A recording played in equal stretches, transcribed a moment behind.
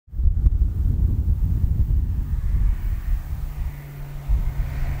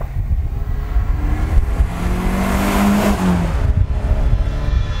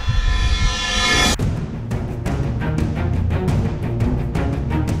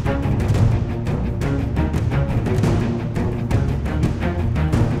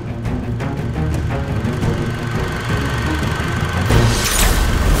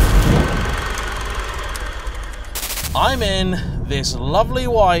I'm in this lovely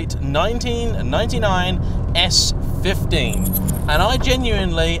white 1999 S15, and I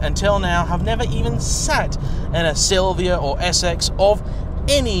genuinely, until now, have never even sat in a Silvia or SX of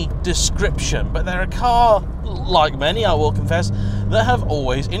any description, but they're a car, like many I will confess, that have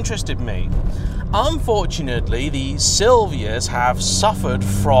always interested me. Unfortunately, the Silvias have suffered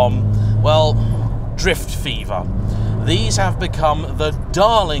from, well, drift fever. These have become the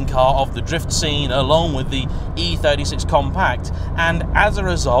darling car of the drift scene, along with the E36 Compact, and as a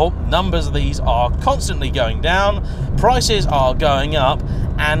result, numbers of these are constantly going down, prices are going up,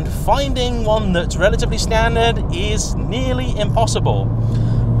 and finding one that's relatively standard is nearly impossible.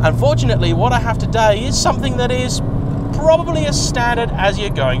 Unfortunately, what I have today is something that is probably as standard as you're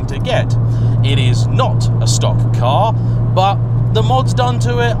going to get. It is not a stock car, but the mods done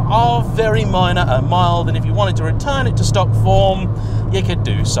to it are very minor and mild, and if you wanted to return it to stock form, you could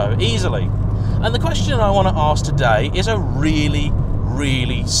do so easily. And the question I want to ask today is a really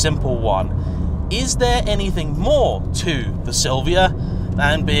simple one. Is there anything more to the Silvia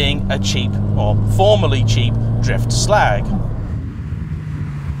than being a cheap, or formerly cheap, drift slag?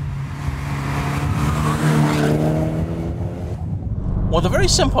 Well, the very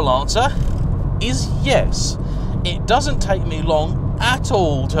simple answer is yes. It doesn't take me long at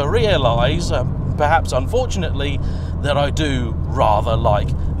all to realise, perhaps unfortunately, that I do rather like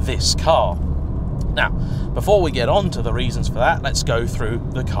this car. Now, before we get on to the reasons for that, let's go through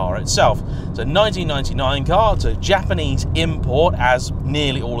the car itself. It's a 1999 car, it's a Japanese import, as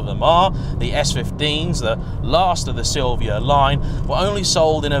nearly all of them are. The S15s, the last of the Silvia line, were only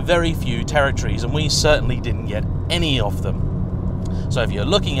sold in a very few territories, and we certainly didn't get any of them. So if you're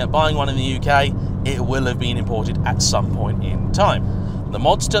looking at buying one in the UK, it will have been imported at some point in time. The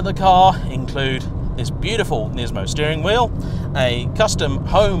mods to the car include this beautiful Nismo steering wheel, a custom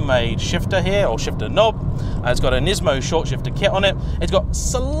homemade shifter here, or shifter knob. It's got a Nismo short shifter kit on it. It's got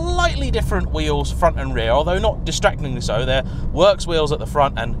slightly different wheels front and rear, although not distractingly so. They're works wheels at the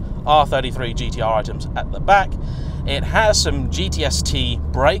front and R33 GTR items at the back. It has some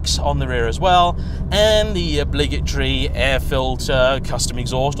GTST brakes on the rear as well, and the obligatory air filter custom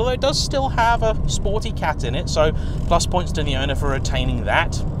exhaust, although it does still have a sporty cat in it, so plus points to the owner for retaining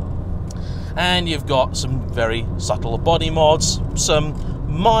that. And you've got some very subtle body mods, some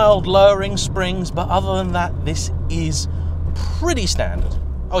mild lowering springs, but other than that, this is pretty standard.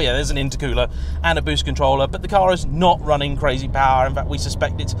 Oh yeah, there's an intercooler and a boost controller, but the car is not running crazy power. In fact, we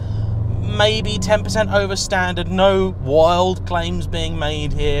suspect it's maybe 10% over standard. No wild claims being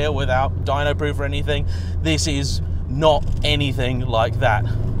made here without dyno proof or anything. This is not anything like that.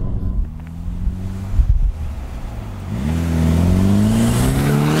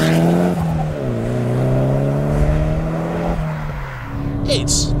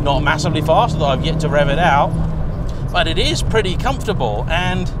 It's not massively fast, although I've yet to rev it out, but it is pretty comfortable,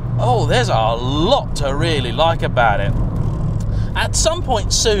 and oh, there's a lot to really like about it. At some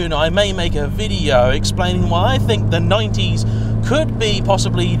point soon, I may make a video explaining why I think the 90s could be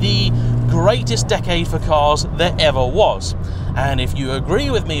possibly the greatest decade for cars there ever was. And if you agree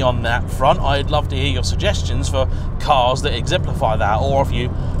with me on that front, I'd love to hear your suggestions for cars that exemplify that, or if you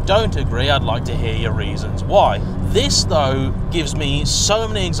don't agree, I'd like to hear your reasons why. This, though, gives me so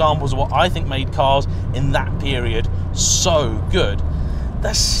many examples of what I think made cars in that period so good.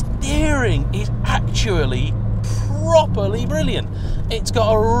 The steering is actually properly brilliant. It's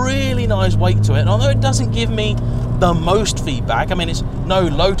got a really nice weight to it, and although it doesn't give me the most feedback, I mean, it's no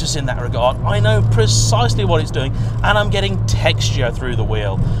Lotus in that regard, I know precisely what it's doing, and I'm getting texture through the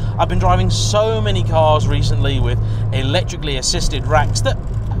wheel. I've been driving so many cars recently with electrically assisted racks that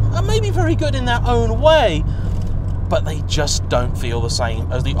are maybe very good in their own way, but they just don't feel the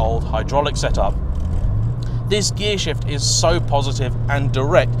same as the old hydraulic setup. This gear shift is so positive and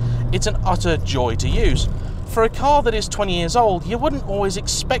direct, it's an utter joy to use. For a car that is 20 years old, you wouldn't always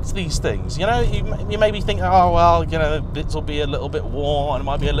expect these things. You know, you maybe think, oh, well, you know, the bits will be a little bit worn, it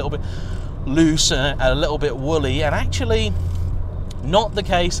might be a little bit loose and a little bit woolly, and actually not the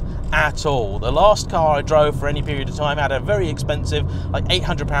case at all. The last car I drove for any period of time had a very expensive, like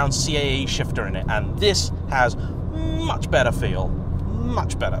 £800 CAE shifter in it, and this has much better feel,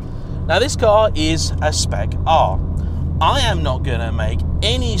 much better. Now, this car is a Spec-R. I am not going to make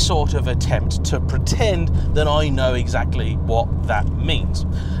any sort of attempt to pretend that I know exactly what that means.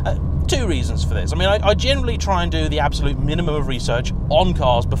 Two reasons for this. I mean, I generally try and do the absolute minimum of research on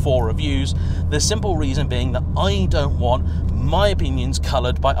cars before reviews, the simple reason being that I don't want my opinions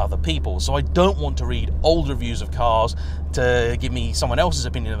coloured by other people. So I don't want to read old reviews of cars to give me someone else's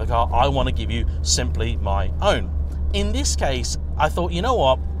opinion of the car. I want to give you simply my own. In this case, I thought, you know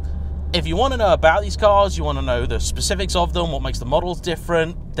what? If you want to know about these cars, you want to know the specifics of them, what makes the models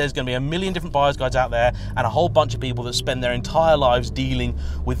different, there's going to be a million different buyer's guides out there and a whole bunch of people that spend their entire lives dealing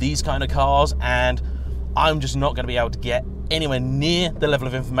with these kind of cars, and I'm just not going to be able to get anywhere near the level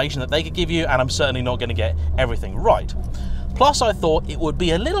of information that they could give you, and I'm certainly not going to get everything right. Plus, I thought it would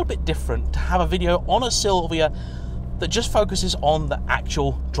be a little bit different to have a video on a Silvia that just focuses on the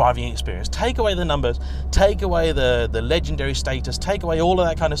actual driving experience. Take away the numbers, take away the legendary status, take away all of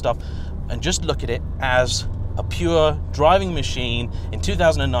that kind of stuff, and just look at it as a pure driving machine in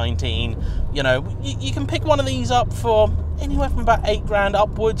 2019. You know, you can pick one of these up for anywhere from about $8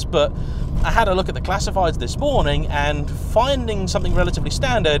 upwards, but I had a look at the classifieds this morning, and finding something relatively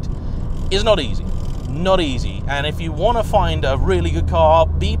standard is not easy. Not easy. And if you want to find a really good car,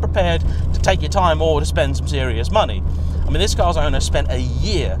 be prepared to take your time or to spend some serious money. I mean, this car's owner spent a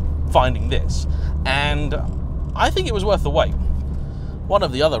year finding this, and I think it was worth the wait. One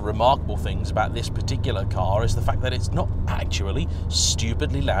of the other remarkable things about this particular car is the fact that it's not actually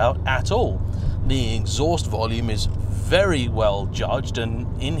stupidly loud at all. The exhaust volume is very well judged,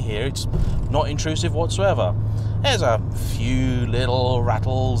 and in here it's not intrusive whatsoever. There's a few little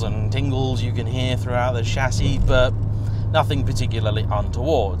rattles and tingles you can hear throughout the chassis, but nothing particularly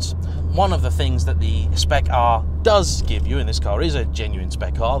untowards. One of the things that the Spec-R does give you in this car is a genuine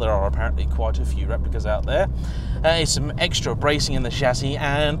Spec-R. There are apparently quite a few replicas out there. Is some extra bracing in the chassis,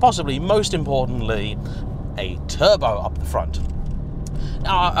 and possibly most importantly, a turbo up the front.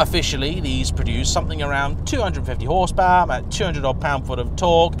 Now, officially, these produce something around 250 horsepower, about 200 odd pound-foot of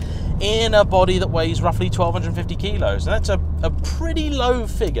torque, in a body that weighs roughly 1,250 kilos. And that's a pretty low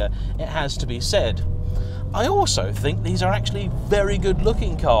figure, it has to be said. I also think these are actually very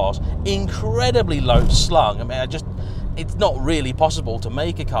good-looking cars, incredibly low slung. I mean, it's not really possible to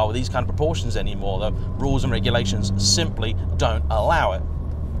make a car with these kind of proportions anymore. The rules and regulations simply don't allow it.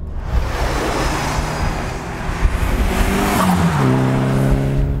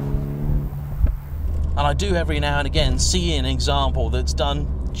 And I do every now and again see an example that's done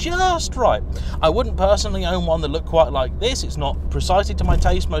just right. I wouldn't personally own one that looked quite like this. It's not precisely to my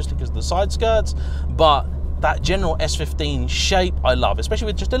taste, mostly because of the side skirts, but that general S15 shape I love, especially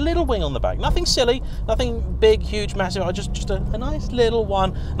with just a little wing on the back. Nothing silly, nothing big, huge, massive, just a nice little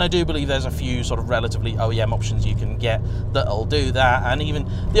one. And I do believe there's a few sort of relatively OEM options you can get that'll do that. And even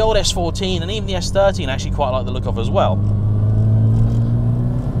the old S14 and even the S13 I actually quite like the look of as well.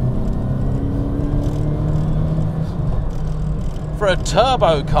 For a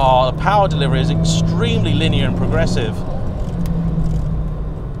turbo car, the power delivery is extremely linear and progressive.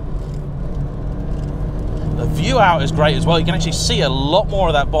 The view out is great as well. You can actually see a lot more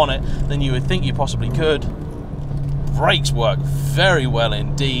of that bonnet than you would think you possibly could. Brakes work very well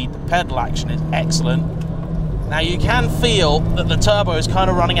indeed. The pedal action is excellent. Now you can feel that the turbo is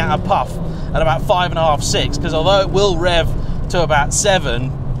kind of running out of puff at about 5.5, 6, because although it will rev to about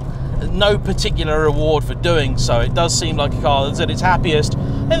 7, no particular reward for doing so. It does seem like a car that's at its happiest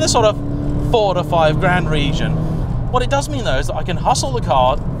in the sort of 4 to 5 grand region. What it does mean though is that I can hustle the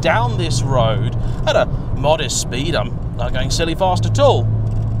car down this road at a modest speed. I'm not going silly fast at all.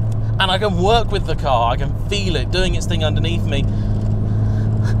 And I can work with the car, I can feel it doing its thing underneath me.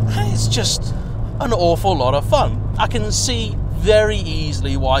 And it's just an awful lot of fun. I can see very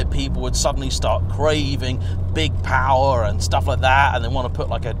easily why people would suddenly start craving big power and stuff like that, and they want to put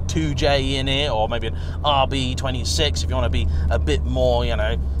like a 2J in it, or maybe an RB26 if you want to be a bit more, you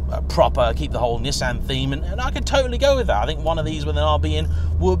know, proper, keep the whole Nissan theme, and I could totally go with that. I think one of these with an RB in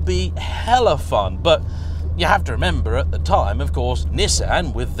would be hella fun. But you have to remember at the time, of course,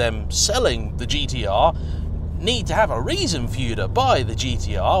 Nissan, with them selling the GTR, need to have a reason for you to buy the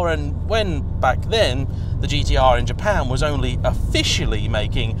GTR, and when back then the GTR in Japan was only officially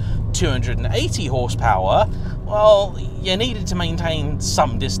making 280 horsepower, well, you needed to maintain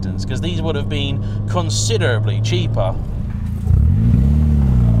some distance because these would have been considerably cheaper.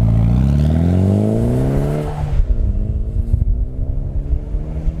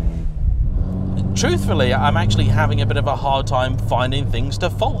 Truthfully, I'm actually having a bit of a hard time finding things to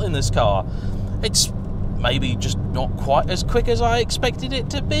fault in this car. It's maybe just not quite as quick as I expected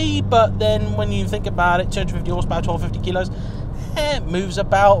it to be, but then when you think about it, 250 horsepower, 1250 kilos, it moves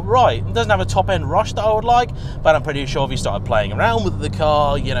about right. It doesn't have a top-end rush that I would like, but I'm pretty sure if you started playing around with the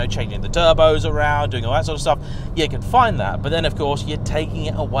car, you know, changing the turbos around, doing all that sort of stuff, you can find that. But then, of course, you're taking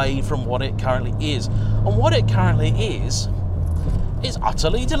it away from what it currently is. And what it currently is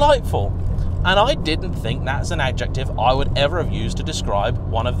utterly delightful. And I didn't think that's an adjective I would ever have used to describe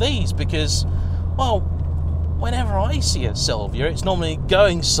one of these because, well, whenever I see a Silvia, it's normally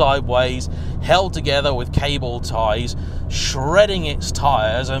going sideways, held together with cable ties, shredding its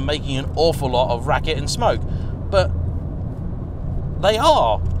tyres and making an awful lot of racket and smoke. But they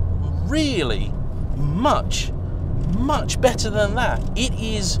are really much better than that. It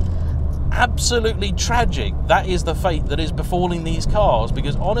is absolutely tragic. That is the fate that is befalling these cars,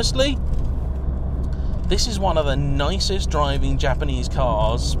 because honestly, this is one of the nicest driving Japanese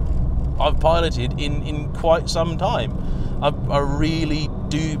cars I've piloted in quite some time. I really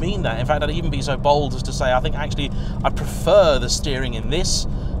do mean that. In fact, I'd even be so bold as to say I think actually I prefer the steering in this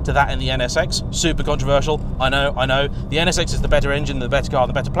to that in the NSX. Super controversial, I know. The NSX is the better engine, the better car,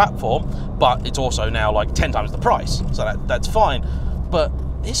 the better platform, but it's also now like 10 times the price, so that's fine. But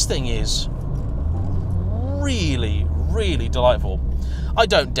this thing is really delightful. I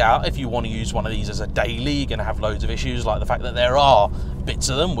don't doubt if you want to use one of these as a daily, you're going to have loads of issues, like the fact that there are bits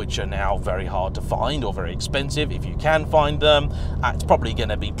of them which are now very hard to find or very expensive if you can find them. It's probably going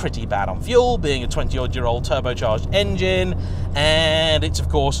to be pretty bad on fuel, being a 20-odd-year-old turbocharged engine, and it's of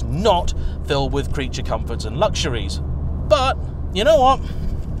course not filled with creature comforts and luxuries. But you know what?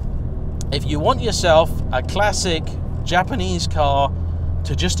 If you want yourself a classic Japanese car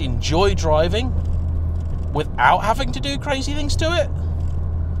to just enjoy driving without having to do crazy things to it,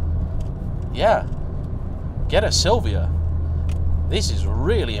 yeah, get a Silvia. This has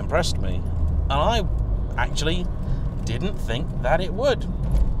really impressed me, and I actually didn't think that it would.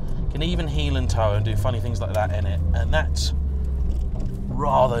 Can even heel and toe and do funny things like that in it, and that's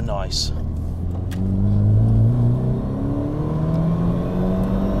rather nice.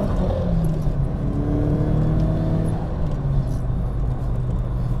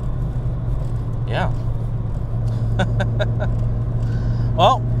 Yeah.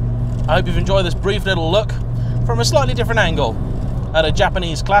 Well, I hope you've enjoyed this brief little look from a slightly different angle at a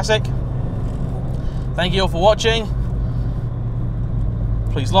Japanese classic. Thank you all for watching.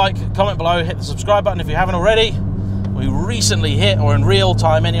 Please like, comment below, hit the subscribe button if you haven't already. We recently hit, or in real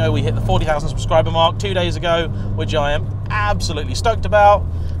time anyway, we hit the 40,000 subscriber mark 2 days ago, which I am absolutely stoked about.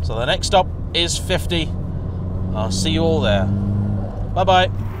 So the next stop is 50. I'll see you all there. Bye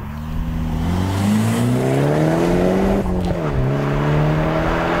bye.